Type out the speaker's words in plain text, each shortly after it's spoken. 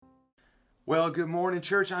Well, good morning,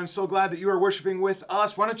 church. I'm so glad that you are worshiping with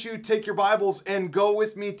us. Why don't you take your Bibles and go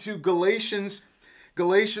with me to Galatians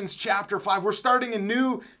chapter 5. We're starting a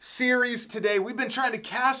new series today. We've been trying to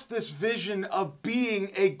cast this vision of being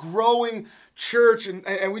a growing church,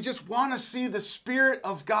 and we just want to see the Spirit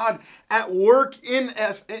of God at work in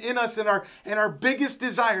us, and our biggest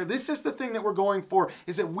desire. This is the thing that we're going for,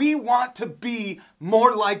 is that we want to be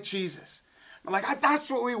more like Jesus. That's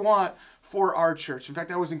what we want for our church. In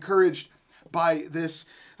fact, I was encouraged by this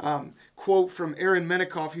quote from Aaron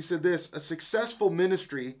Menikoff. He said this: "A successful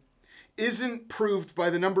ministry isn't proved by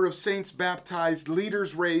the number of saints baptized,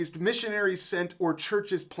 leaders raised, missionaries sent, or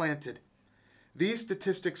churches planted. These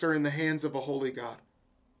statistics are in the hands of a holy God.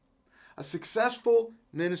 A successful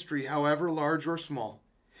ministry, however large or small,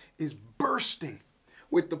 is bursting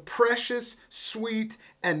with the precious, sweet,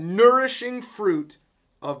 and nourishing fruit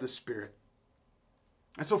of the Spirit."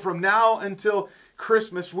 And so from now until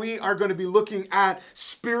Christmas, we are going to be looking at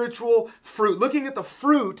spiritual fruit, looking at the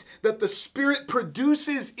fruit that the Spirit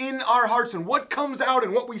produces in our hearts and what comes out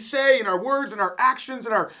and what we say and our words and our actions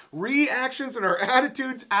and our reactions and our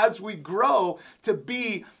attitudes as we grow to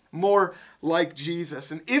be more like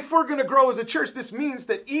Jesus. And if we're going to grow as a church, this means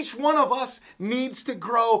that each one of us needs to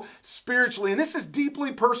grow spiritually. And this is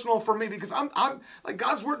deeply personal for me because I'm like,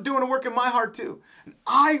 God's doing a work in my heart too. And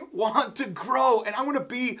I want to grow and I want to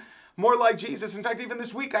be more like Jesus. In fact, even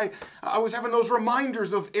this week, I was having those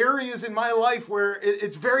reminders of areas in my life where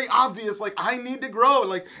it's very obvious, like I need to grow,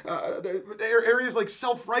 like areas like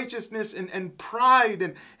self-righteousness and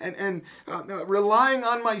pride and relying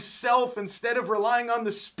on myself instead of relying on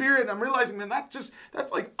the Spirit. And I'm realizing, man, that's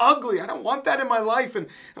like ugly. I don't want that in my life. And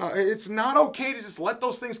it's not okay to just let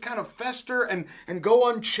those things kind of fester and go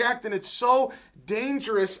unchecked. And it's so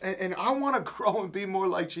dangerous. And I want to grow and be more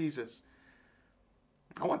like Jesus.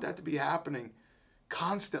 I want that to be happening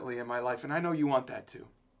constantly in my life, and I know you want that too.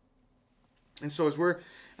 And so as we're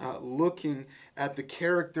looking at the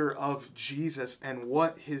character of Jesus and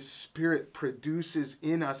what his Spirit produces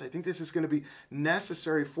in us, I think this is going to be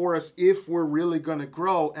necessary for us if we're really going to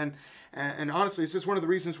grow. And honestly, this is one of the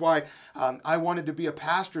reasons why I wanted to be a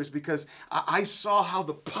pastor, is because I saw how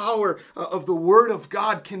the power of the Word of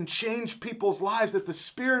God can change people's lives, that the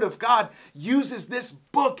Spirit of God uses this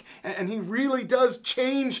book, and he really does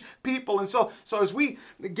change people. And so as we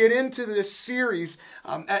get into this series,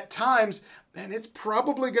 at times, and it's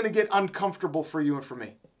probably going to get uncomfortable for you and for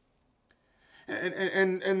me.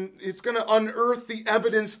 And it's going to unearth the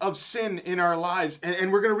evidence of sin in our lives.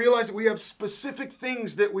 And we're going to realize that we have specific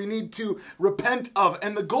things that we need to repent of.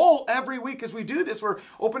 And the goal every week as we do this, we're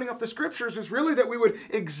opening up the scriptures, is really that we would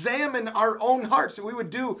examine our own hearts. That we would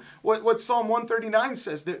do what Psalm 139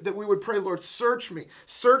 says, that we would pray, "Lord, search me,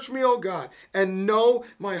 O God, and know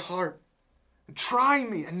my heart. Try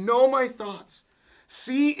me and know my thoughts.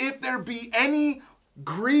 See if there be any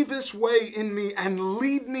grievous way in me and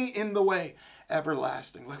lead me in the way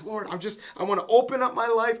everlasting." Like, Lord, I want to open up my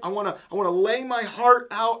life. I want to lay my heart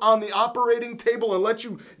out on the operating table and let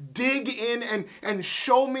you dig in and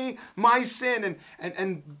show me my sin.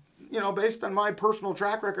 And you know, based on my personal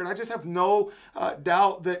track record, I just have no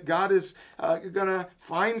doubt that God is going to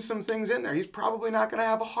find some things in there. He's probably not going to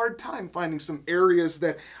have a hard time finding some areas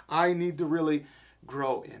that I need to really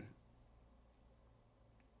grow in.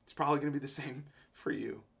 It's probably going to be the same for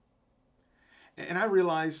you. And I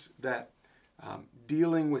realize that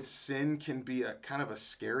dealing with sin can be a kind of a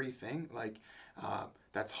scary thing. Like,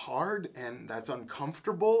 that's hard and that's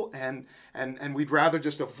uncomfortable, and we'd rather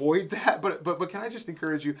just avoid that. But can I just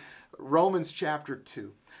encourage you? Romans chapter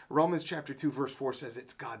 2 verse 4 says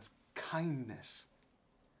it's God's kindness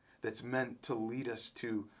that's meant to lead us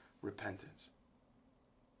to repentance.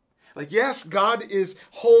 Like, yes, God is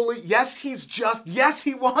holy. Yes, he's just. Yes,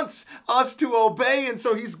 he wants us to obey. And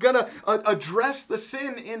so he's going to address the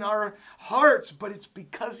sin in our hearts, but it's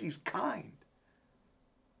because he's kind.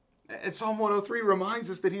 And Psalm 103 reminds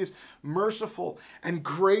us that he is merciful and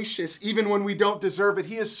gracious even when we don't deserve it.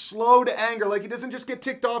 He is slow to anger. Like, he doesn't just get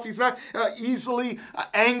ticked off. He's not easily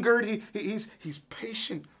angered. He's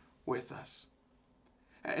patient with us.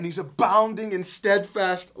 And he's abounding in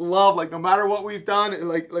steadfast love. Like, no matter what we've done,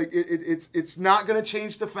 it's not going to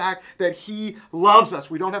change the fact that he loves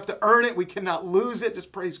us. We don't have to earn it. We cannot lose it.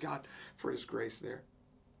 Just praise God for his grace there.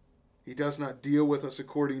 He does not deal with us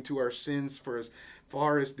according to our sins. For as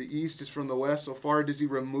far as the east is from the west, so far does he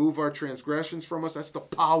remove our transgressions from us. That's the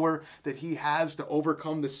power that he has to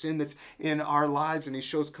overcome the sin that's in our lives. And he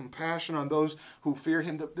shows compassion on those who fear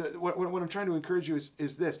him. What I'm trying to encourage you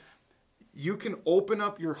is this. You can open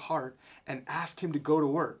up your heart and ask him to go to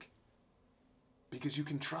work because you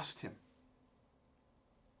can trust him.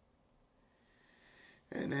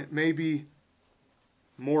 And it may be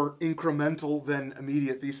more incremental than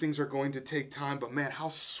immediate. These things are going to take time, but man, how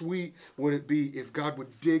sweet would it be if God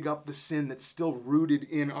would dig up the sin that's still rooted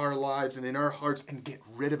in our lives and in our hearts and get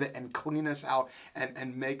rid of it and clean us out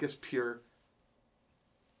and make us pure.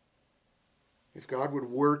 If God would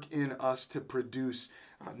work in us to produce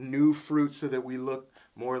new fruit so that we look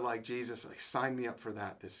more like Jesus, like, sign me up for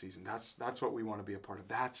that this season. That's what we want to be a part of.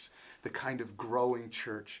 That's the kind of growing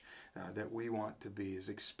church that we want to be, is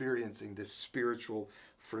experiencing this spiritual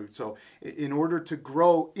fruit. So in order to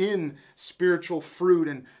grow in spiritual fruit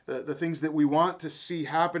and the things that we want to see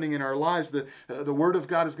happening in our lives, the Word of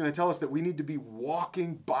God is going to tell us that we need to be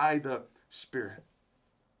walking by the Spirit.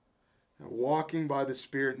 Walking by the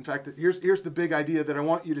Spirit. In fact, here's the big idea that I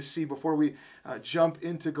want you to see before we jump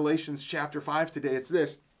into Galatians chapter 5 today. It's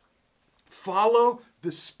this: follow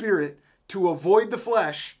the Spirit to avoid the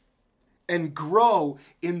flesh and grow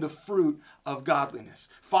in the fruit of godliness.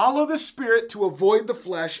 Follow the Spirit to avoid the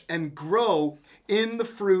flesh and grow in the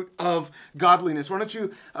fruit of godliness. Why don't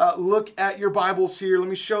you look at your Bibles here? Let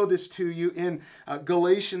me show this to you in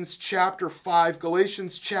Galatians chapter 5.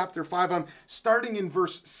 Galatians chapter 5, I'm starting in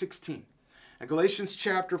verse 16. Galatians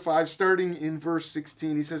chapter 5, starting in verse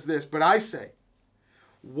 16, he says this: "But I say,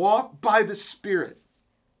 walk by the Spirit,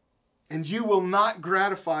 and you will not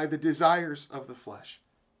gratify the desires of the flesh.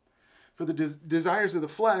 For the desires of the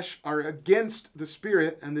flesh are against the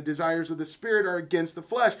Spirit, and the desires of the Spirit are against the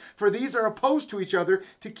flesh. For these are opposed to each other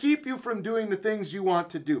to keep you from doing the things you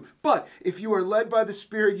want to do. But if you are led by the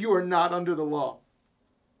Spirit, you are not under the law.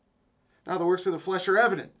 Now the works of the flesh are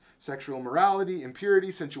evident: sexual immorality,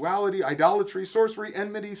 impurity, sensuality, idolatry, sorcery,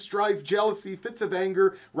 enmity, strife, jealousy, fits of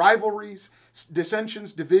anger, rivalries,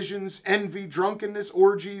 dissensions, divisions, envy, drunkenness,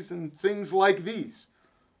 orgies, and things like these.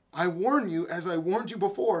 I warn you, as I warned you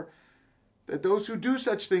before, that those who do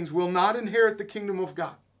such things will not inherit the kingdom of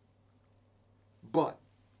God. But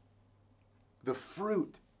the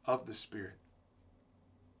fruit of the Spirit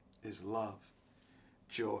is love,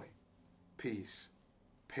 joy, peace,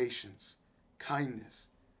 patience, kindness,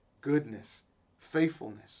 goodness,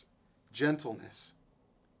 faithfulness, gentleness,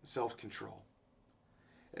 self-control.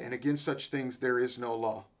 And against such things there is no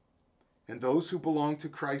law. And those who belong to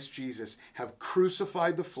Christ Jesus have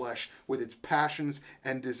crucified the flesh with its passions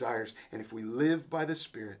and desires. And if we live by the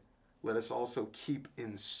Spirit, let us also keep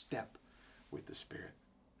in step with the Spirit."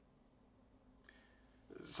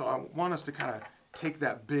 So I want us to kind of take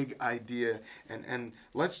that big idea and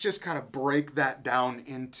let's just kind of break that down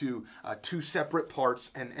into two separate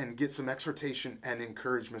parts and get some exhortation and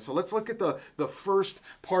encouragement. So let's look at the first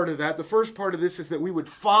part of that. The first part of this is that we would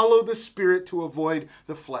follow the Spirit to avoid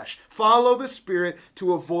the flesh. Follow the Spirit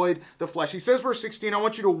to avoid the flesh. He says, verse 16, I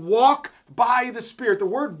want you to walk by the Spirit. The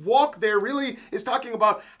word walk there really is talking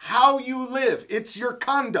about how you live. It's your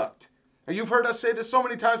conduct. And you've heard us say this so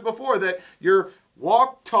many times before, that your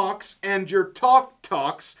walk talks and your talk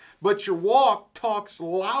talks, but your walk talks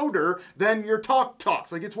louder than your talk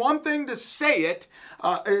talks. Like, it's one thing to say it.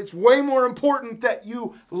 It's way more important that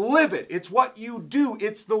you live it. It's what you do.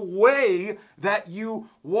 It's the way that you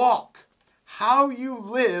walk. How you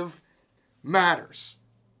live matters.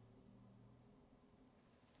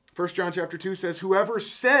 1 John chapter 2 says, "Whoever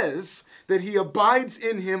says that he abides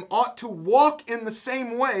in him ought to walk in the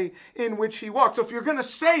same way in which he walked." So if you're going to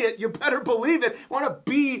say it, you better believe it. You want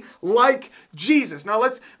to be like Jesus. Now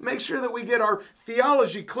let's make sure that we get our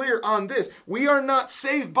theology clear on this. We are not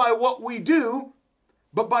saved by what we do,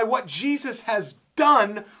 but by what Jesus has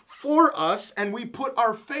done for us, and we put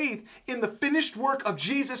our faith in the finished work of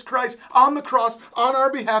Jesus Christ on the cross on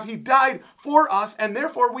our behalf. He died for us, and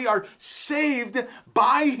therefore we are saved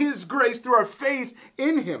by His grace through our faith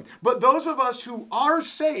in Him. But those of us who are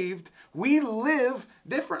saved, we live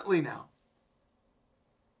differently now.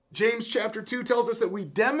 James chapter 2 tells us that we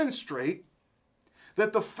demonstrate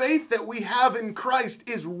that the faith that we have in Christ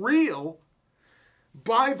is real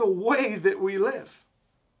by the way that we live.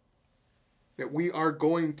 That we are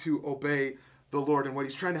going to obey the Lord. And what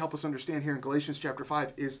he's trying to help us understand here in Galatians chapter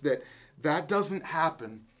 5 is that that doesn't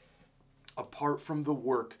happen apart from the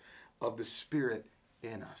work of the Spirit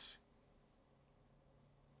in us.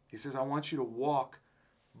 He says, I want you to walk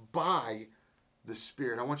by the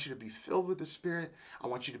Spirit. I want you to be filled with the Spirit. I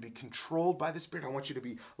want you to be controlled by the Spirit. I want you to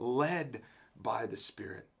be led by the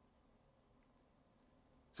Spirit.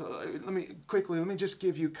 So let me just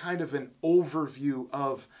give you kind of an overview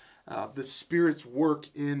of the Spirit's work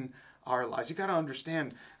in our lives. You got to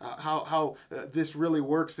understand how this really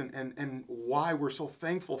works and why we're so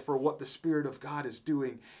thankful for what the Spirit of God is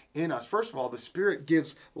doing in us. First of all, the Spirit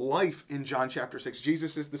gives life in John chapter 6.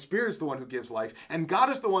 Jesus is the Spirit is the one who gives life, and God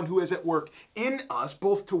is the one who is at work in us,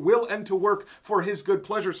 both to will and to work for his good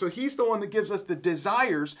pleasure. So he's the one that gives us the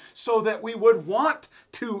desires so that we would want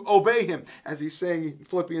to obey him, as he's saying in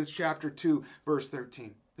Philippians chapter 2, verse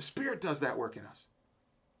 13. The Spirit does that work in us.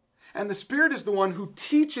 And the Spirit is the one who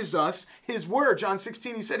teaches us his word. John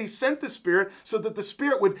 16, he said he sent the Spirit so that the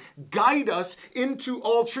Spirit would guide us into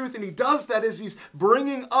all truth. And he does that as he's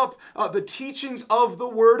bringing up the teachings of the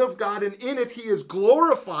word of God. And in it, he is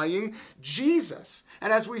glorifying Jesus.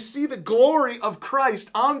 And as we see the glory of Christ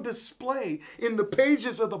on display in the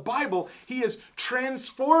pages of the Bible, he is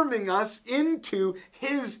transforming us into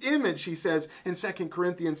his image, he says in 2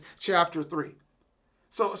 Corinthians chapter 3.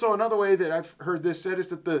 So another way that I've heard this said is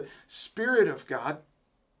that the Spirit of God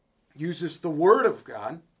uses the Word of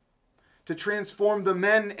God to transform the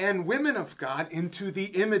men and women of God into the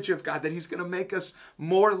image of God, that he's going to make us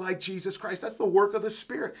more like Jesus Christ. That's the work of the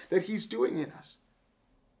Spirit that he's doing in us.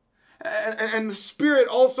 And the Spirit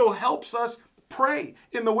also helps us pray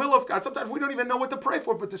in the will of God. Sometimes we don't even know what to pray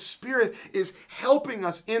for, but the Spirit is helping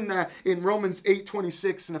us in that in Romans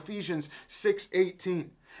 8:26 and Ephesians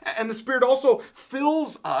 6:18. And the Spirit also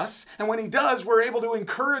fills us, and when he does, we're able to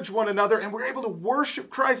encourage one another, and we're able to worship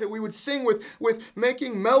Christ, that we would sing with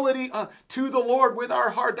making melody to the Lord with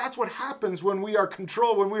our heart. That's what happens when we are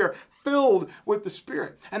controlled, when we are filled with the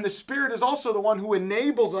Spirit. And the Spirit is also the one who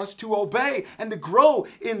enables us to obey and to grow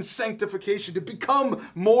in sanctification, to become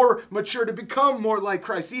more mature, to become more like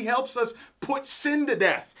Christ. He helps us put sin to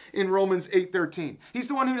death in Romans 8:13. He's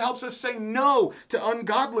the one who helps us say no to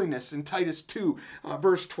ungodliness in Titus 2,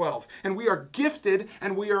 verse 12. And we are gifted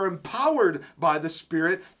and we are empowered by the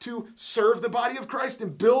Spirit to serve the body of Christ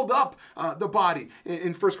and build up the body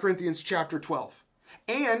in 1 Corinthians chapter 12.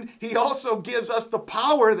 And he also gives us the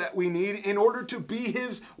power that we need in order to be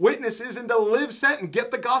his witnesses and to live sent and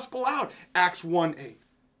get the gospel out. Acts 1:8.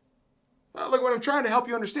 Look, what I'm trying to help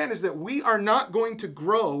you understand is that we are not going to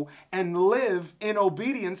grow and live in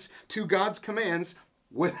obedience to God's commands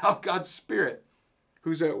without God's Spirit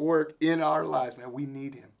who's at work in our lives. Man, we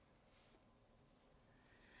need him.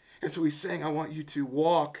 And so he's saying, I want you to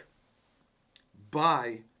walk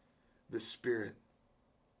by the Spirit.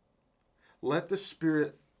 Let the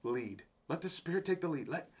Spirit lead. Let the Spirit take the lead.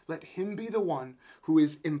 Let him be the one who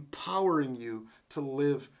is empowering you to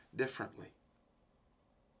live differently.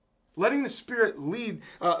 Letting the Spirit lead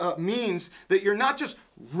means that you're not just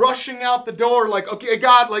rushing out the door like, okay,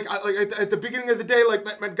 God, like at the beginning of the day, like,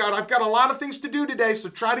 God, I've got a lot of things to do today, so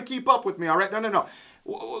try to keep up with me, all right? No.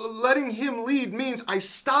 Letting him lead means I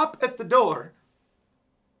stop at the door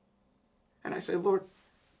and I say, Lord,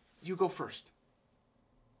 you go first.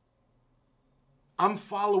 I'm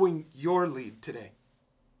following your lead today.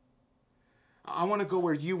 I want to go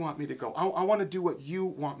where you want me to go. I want to do what you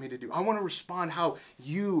want me to do. I want to respond how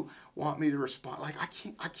you want me to respond. Like,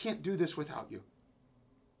 I can't do this without you.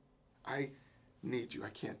 I need you. I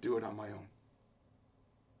can't do it on my own.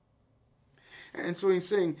 And so he's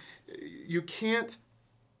saying you can't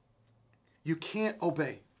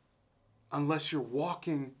obey unless you're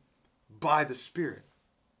walking by the Spirit.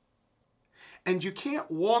 And you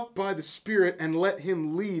can't walk by the Spirit and let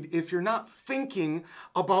him lead if you're not thinking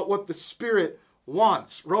about what the Spirit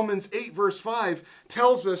wants. Romans 8 verse 5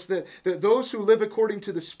 tells us that those who live according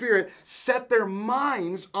to the Spirit set their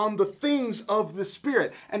minds on the things of the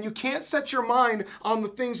Spirit. And you can't set your mind on the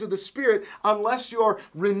things of the Spirit unless you're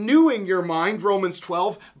renewing your mind, Romans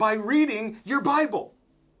 12, by reading your Bible.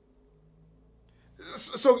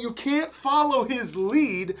 So you can't follow his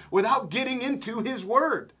lead without getting into his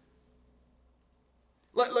word.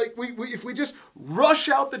 If we just rush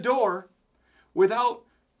out the door without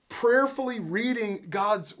prayerfully reading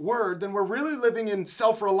God's word, then we're really living in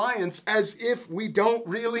self-reliance as if we don't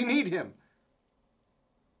really need him.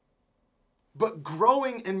 But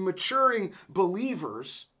growing and maturing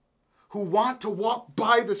believers who want to walk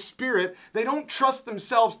by the Spirit, they don't trust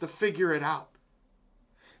themselves to figure it out.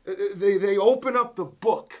 They open up the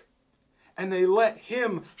book and they let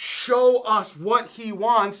him show us what he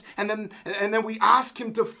wants, and then we ask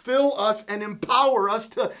him to fill us and empower us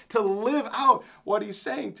to live out what he's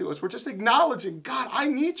saying to us. We're just acknowledging, God, I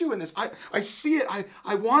need you in this. I see it.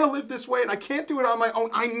 I want to live this way, and I can't do it on my own.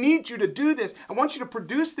 I need you to do this. I want you to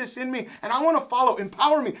produce this in me, and I want to follow.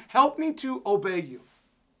 Empower me. Help me to obey you.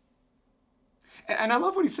 And I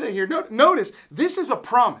love what he's saying here. Notice, this is a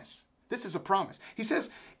promise. This is a promise. He says,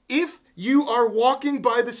 if you are walking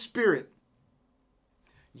by the Spirit,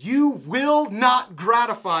 You will not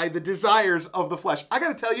gratify the desires of the flesh. I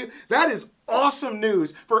got to tell you, that is awesome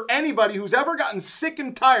news for anybody who's ever gotten sick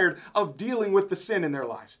and tired of dealing with the sin in their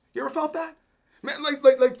lives. You ever felt that? Man,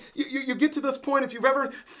 like you get to this point, if you've ever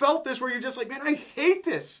felt this, where you're just like, man, I hate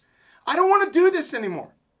this. I don't want to do this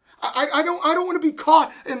anymore. I don't want to be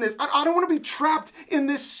caught in this. I don't want to be trapped in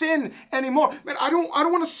this sin anymore. Man, I don't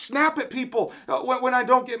want to snap at people when I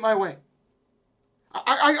don't get my way.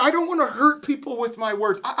 I don't want to hurt people with my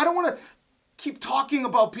words. I don't want to keep talking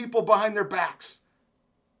about people behind their backs.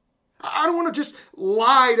 I don't want to just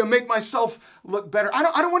lie to make myself look better. I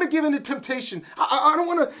don't want to give in to temptation. I don't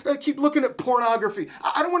want to keep looking at pornography.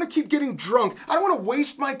 I don't want to keep getting drunk. I don't want to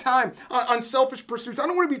waste my time on selfish pursuits. I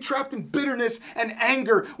don't want to be trapped in bitterness and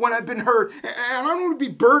anger when I've been hurt. And I don't want to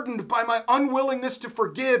be burdened by my unwillingness to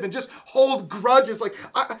forgive and just hold grudges. Like,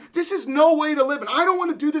 this is no way to live. And I don't want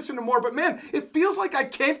to do this anymore. But man, it feels like I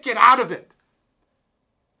can't get out of it.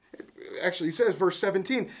 Actually, he says, verse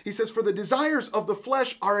 17, he says, for the desires of the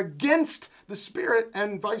flesh are against the spirit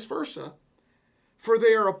and vice versa. For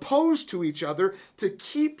they are opposed to each other to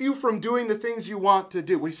keep you from doing the things you want to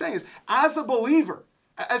do. What he's saying is, as a believer,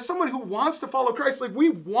 as someone who wants to follow Christ, like, we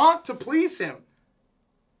want to please him.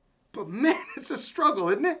 But man, it's a struggle,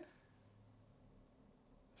 isn't it?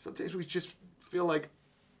 Sometimes we just feel like,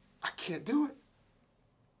 I can't do it.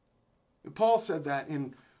 And Paul said that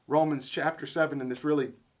in Romans chapter 7 in this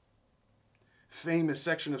really famous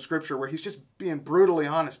section of scripture where he's just being brutally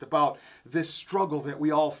honest about this struggle that we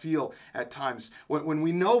all feel at times. When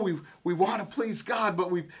we know we want to please God, but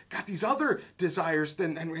we've got these other desires,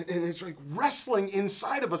 and it's like wrestling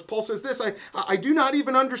inside of us. Paul says this, I do not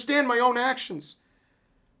even understand my own actions.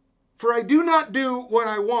 For I do not do what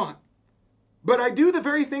I want, but I do the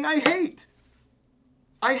very thing I hate.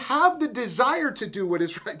 I have the desire to do what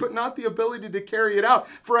is right, but not the ability to carry it out.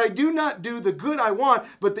 For I do not do the good I want,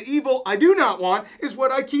 but the evil I do not want is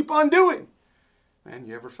what I keep on doing. Man,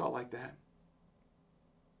 you ever felt like that?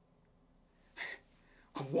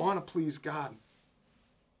 I want to please God.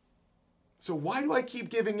 So why do I keep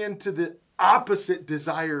giving in to the opposite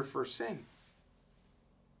desire for sin?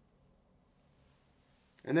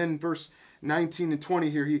 And then verse 19 and 20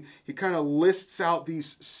 here, he kind of lists out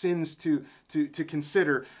these sins to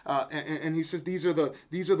consider, and he says these are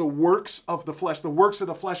the works of the flesh. The works of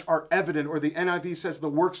the flesh are evident, or the NIV says the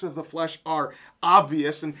works of the flesh are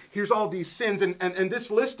obvious. And here's all these sins, and this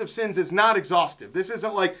list of sins is not exhaustive. This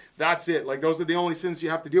isn't like that's it. Like those are the only sins you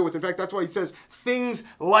have to deal with. In fact, that's why he says things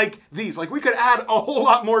like these. Like we could add a whole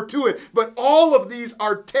lot more to it, but all of these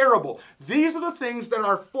are terrible. These are the things that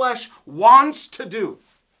our flesh wants to do.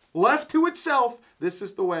 Left to itself, this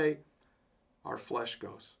is the way our flesh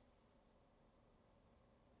goes.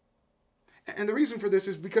 And the reason for this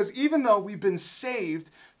is because even though we've been saved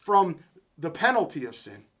from the penalty of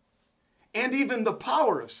sin and even the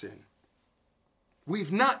power of sin,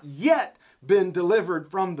 we've not yet been delivered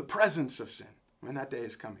from the presence of sin. And that day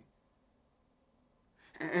is coming.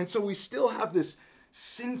 And so we still have this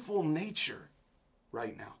sinful nature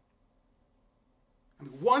right now. I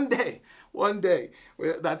mean, one day,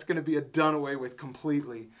 that's going to be done away with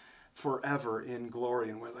completely forever in glory.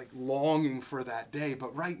 And we're like longing for that day.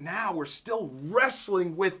 But right now, we're still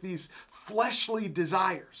wrestling with these fleshly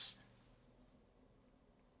desires.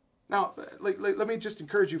 Now, let me just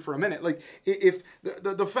encourage you for a minute. Like, if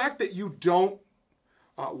the fact that you don't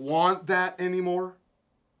want that anymore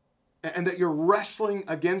and that you're wrestling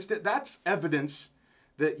against it, that's evidence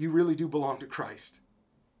that you really do belong to Christ.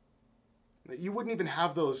 That you wouldn't even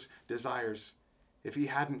have those desires if he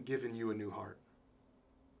hadn't given you a new heart.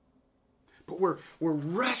 But we're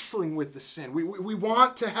wrestling with the sin. We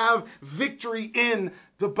want to have victory in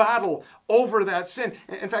the battle over that sin.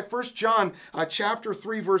 In fact, 1 John chapter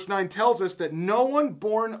 3, verse 9 tells us that no one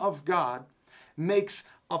born of God makes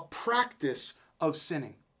a practice of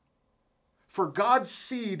sinning. For God's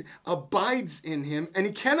seed abides in him, and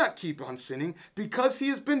he cannot keep on sinning because he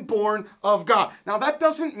has been born of God. Now, that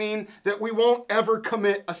doesn't mean that we won't ever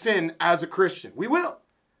commit a sin as a Christian. We will.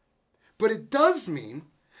 But it does mean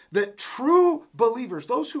that true believers,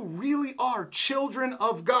 those who really are children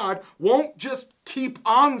of God, won't just keep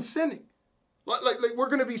on sinning. Like we're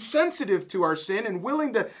going to be sensitive to our sin and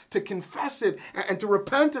willing to confess it and to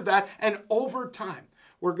repent of that. And over time,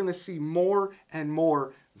 we're going to see more and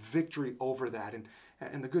more victory over that.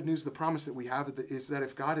 And the good news, the promise that we have is that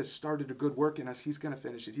if God has started a good work in us, he's going to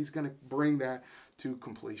finish it. He's going to bring that to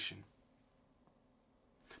completion.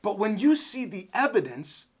 But when you see the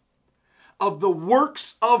evidence of the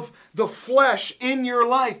works of the flesh in your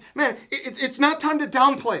life, man, it's not time to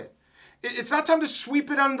downplay it. It's not time to sweep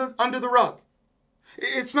it under the rug.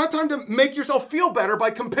 It's not time to make yourself feel better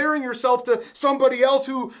by comparing yourself to somebody else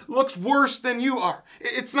who looks worse than you are.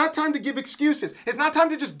 It's not time to give excuses. It's not time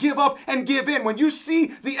to just give up and give in. When you see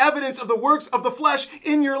the evidence of the works of the flesh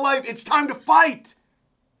in your life, it's time to fight.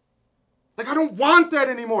 Like, I don't want that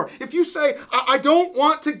anymore. If you say, I don't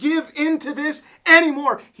want to give in to this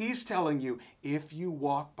anymore, he's telling you, if you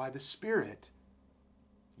walk by the Spirit,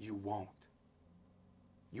 you won't.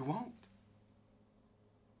 You won't.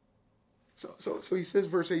 So he says,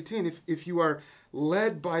 verse 18, if you are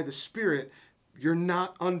led by the Spirit, you're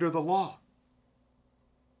not under the law.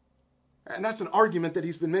 And that's an argument that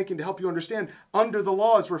he's been making to help you understand. Under the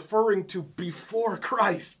law is referring to before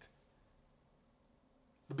Christ.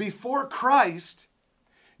 Before Christ,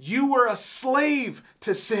 you were a slave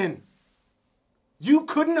to sin. You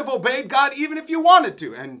couldn't have obeyed God even if you wanted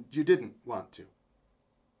to, and you didn't want to.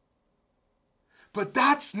 But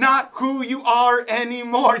that's not who you are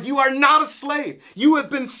anymore. You are not a slave. You have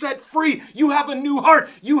been set free. You have a new heart.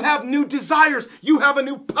 You have new desires. You have a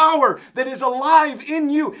new power that is alive in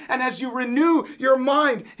you. And as you renew your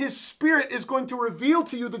mind, his Spirit is going to reveal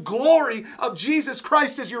to you the glory of Jesus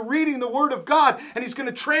Christ as you're reading the Word of God. And he's going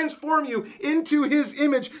to transform you into his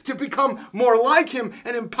image to become more like him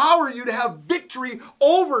and empower you to have victory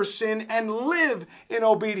over sin and live in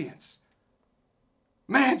obedience.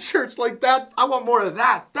 Man, church, like that, I want more of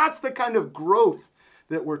that. That's the kind of growth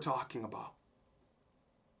that we're talking about.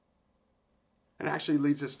 And it actually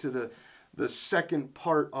leads us to the second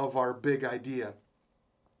part of our big idea.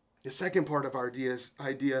 The second part of our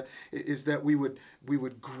idea is that we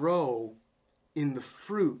would grow in the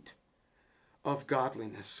fruit of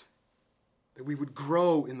godliness. That we would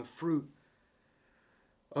grow in the fruit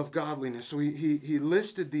of godliness. So he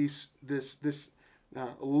listed this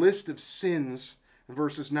list of sins,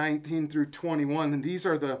 verses 19 through 21, and these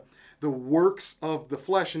are the works of the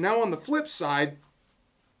flesh. And now on the flip side,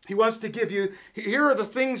 he wants to give you, here are the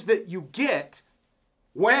things that you get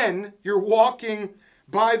when you're walking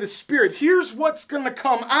by the Spirit. Here's what's going to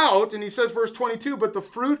come out, and he says, verse 22, but the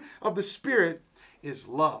fruit of the Spirit is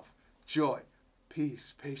love, joy,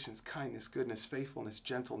 peace, patience, kindness, goodness, faithfulness,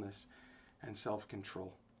 gentleness, and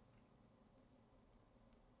self-control.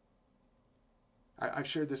 I've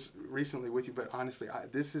shared this recently with you, but honestly,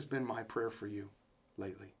 this has been my prayer for you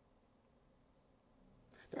lately.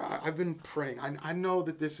 I've been praying. I know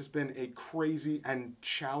that this has been a crazy and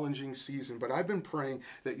challenging season, but I've been praying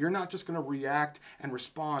that you're not just going to react and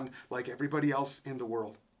respond like everybody else in the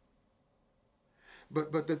world.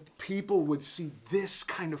 But that people would see this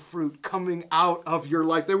kind of fruit coming out of your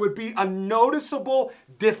life. There would be a noticeable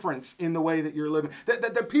difference in the way that you're living.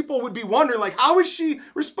 That people would be wondering, like, how is she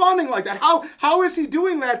responding like that? How is he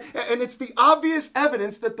doing that? And it's the obvious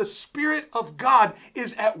evidence that the Spirit of God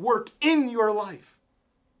is at work in your life.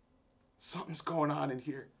 Something's going on in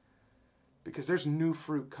here because there's new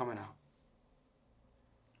fruit coming out.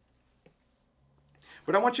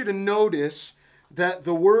 But I want you to notice that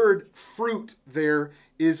the word fruit there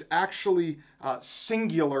is actually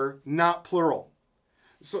singular, not plural.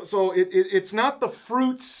 So it's not the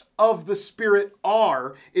fruits of the Spirit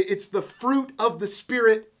are, it's the fruit of the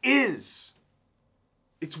Spirit is.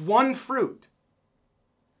 It's one fruit.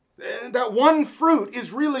 And that one fruit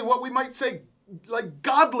is really what we might say like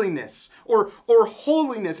godliness or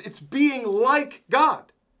holiness. It's being like God.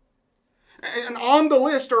 And on the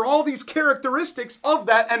list are all these characteristics of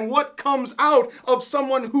that and what comes out of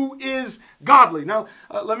someone who is godly. Now,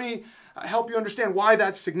 let me help you understand why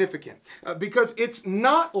that's significant. Because it's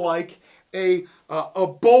not like a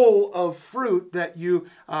bowl of fruit that you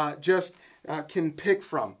just can pick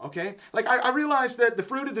from, okay? Like, I realize that the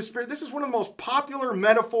fruit of the Spirit, this is one of the most popular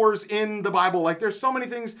metaphors in the Bible. Like, there's so many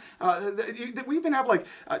things that we even have, like,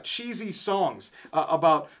 cheesy songs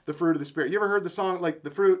about the fruit of the Spirit. You ever heard the song, like, the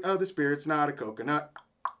fruit of the Spirit's not a coconut?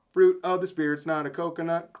 Fruit of the Spirit's not a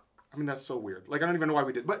coconut. I mean, that's so weird. Like, I don't even know why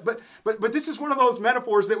we did. But this is one of those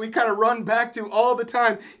metaphors that we kind of run back to all the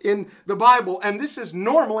time in the Bible. And this is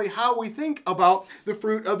normally how we think about the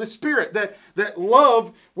fruit of the Spirit. That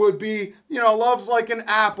love would be, love's like an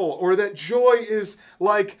apple. Or that joy is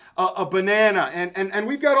like a banana. And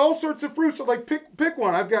we've got all sorts of fruits. So, like, pick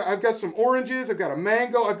one. I've got some oranges. I've got a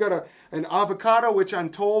mango. I've got an avocado, which I'm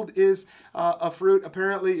told is a fruit.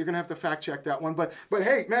 Apparently, you're going to have to fact check that one. But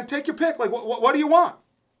hey, man, take your pick. Like, what do you want?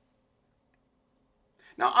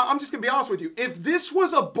 Now, I'm just going to be honest with you. If this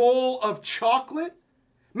was a bowl of chocolate,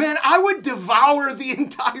 man, I would devour the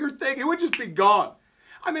entire thing. It would just be gone.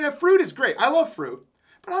 I mean, fruit is great. I love fruit,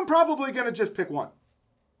 but I'm probably going to just pick one.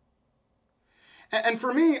 And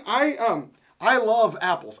for me, I love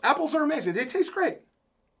apples. Apples are amazing. They taste great.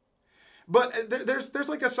 But there's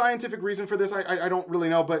like a scientific reason for this. I don't really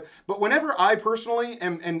know. But whenever I personally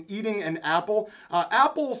am eating an apple,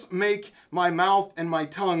 apples make my mouth and my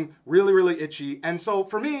tongue really, really itchy. And so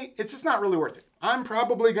for me, it's just not really worth it. I'm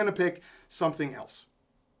probably going to pick something else.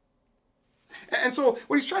 And so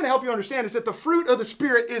what he's trying to help you understand is that the fruit of the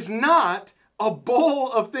Spirit is not a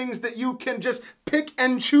bowl of things that you can just pick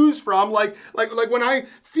and choose from, like when I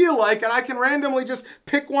feel like, and I can randomly just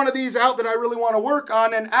pick one of these out that I really want to work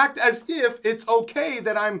on and act as if it's okay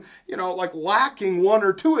that I'm, like lacking one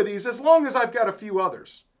or two of these as long as I've got a few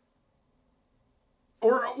others.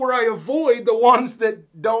 Or I avoid the ones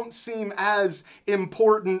that don't seem as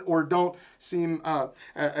important or don't seem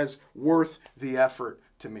as worth the effort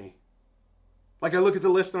to me. Like I look at the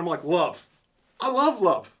list and I'm like, love. I love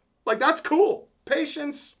love. Like, that's cool.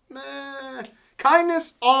 Patience,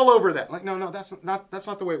 kindness, all over that. Like, no, that's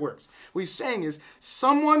not the way it works. What he's saying is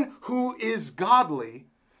someone who is godly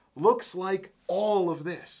looks like all of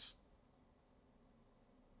this.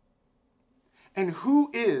 And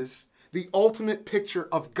who is the ultimate picture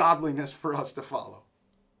of godliness for us to follow?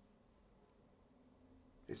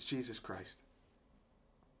 It's Jesus Christ.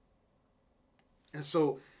 And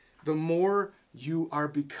so the more you are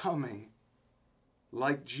becoming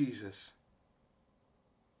like Jesus,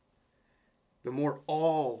 the more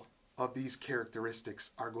all of these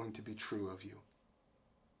characteristics are going to be true of you.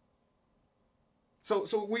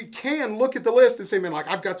 So we can look at the list and say, man, like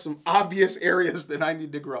I've got some obvious areas that I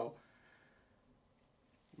need to grow.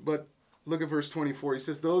 But look at verse 24. He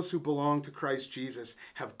says, those who belong to Christ Jesus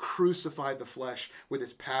have crucified the flesh with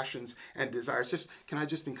its passions and desires. Can I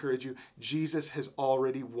just encourage you? Jesus has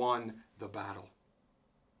already won the battle.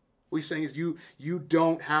 What he's saying is you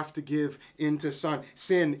don't have to give into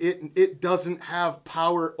sin. It doesn't have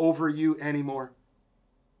power over you anymore.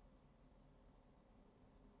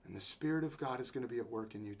 And the Spirit of God is going to be at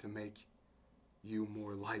work in you to make you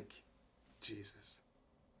more like Jesus.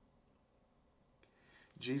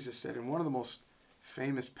 Jesus said in one of the most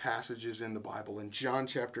famous passages in the Bible, in John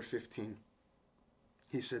chapter 15,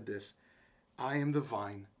 he said this, I am the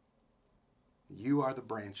vine, you are the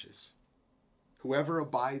branches. Whoever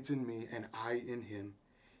abides in me and I in him,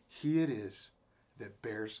 he it is that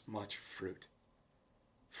bears much fruit.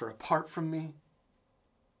 For apart from me,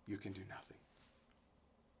 you can do nothing.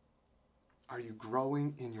 Are you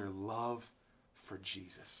growing in your love for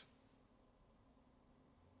Jesus?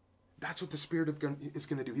 That's what the Spirit is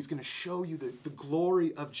going to do. He's going to show you the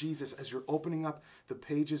glory of Jesus as you're opening up the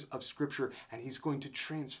pages of Scripture, and he's going to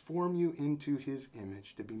transform you into his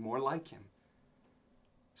image to be more like him,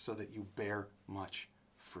 so that you bear much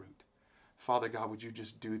fruit. Father God, would you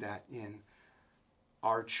just do that in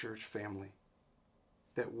our church family?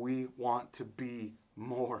 That we want to be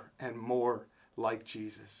more and more like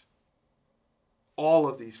Jesus. All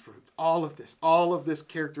of these fruits, all of this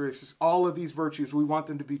characteristics, all of these virtues, we want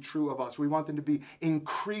them to be true of us. We want them to be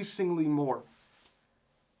increasingly more.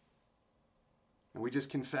 And we just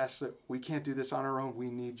confess that we can't do this on our own. We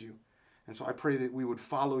need you. And so I pray that we would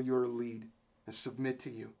follow your lead and submit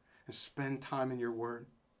to you and spend time in your word,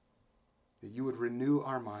 that you would renew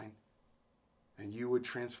our mind and you would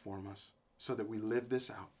transform us so that we live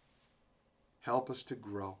this out. Help us to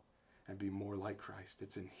grow and be more like Christ.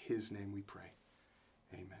 It's in his name we pray.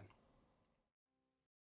 Amen.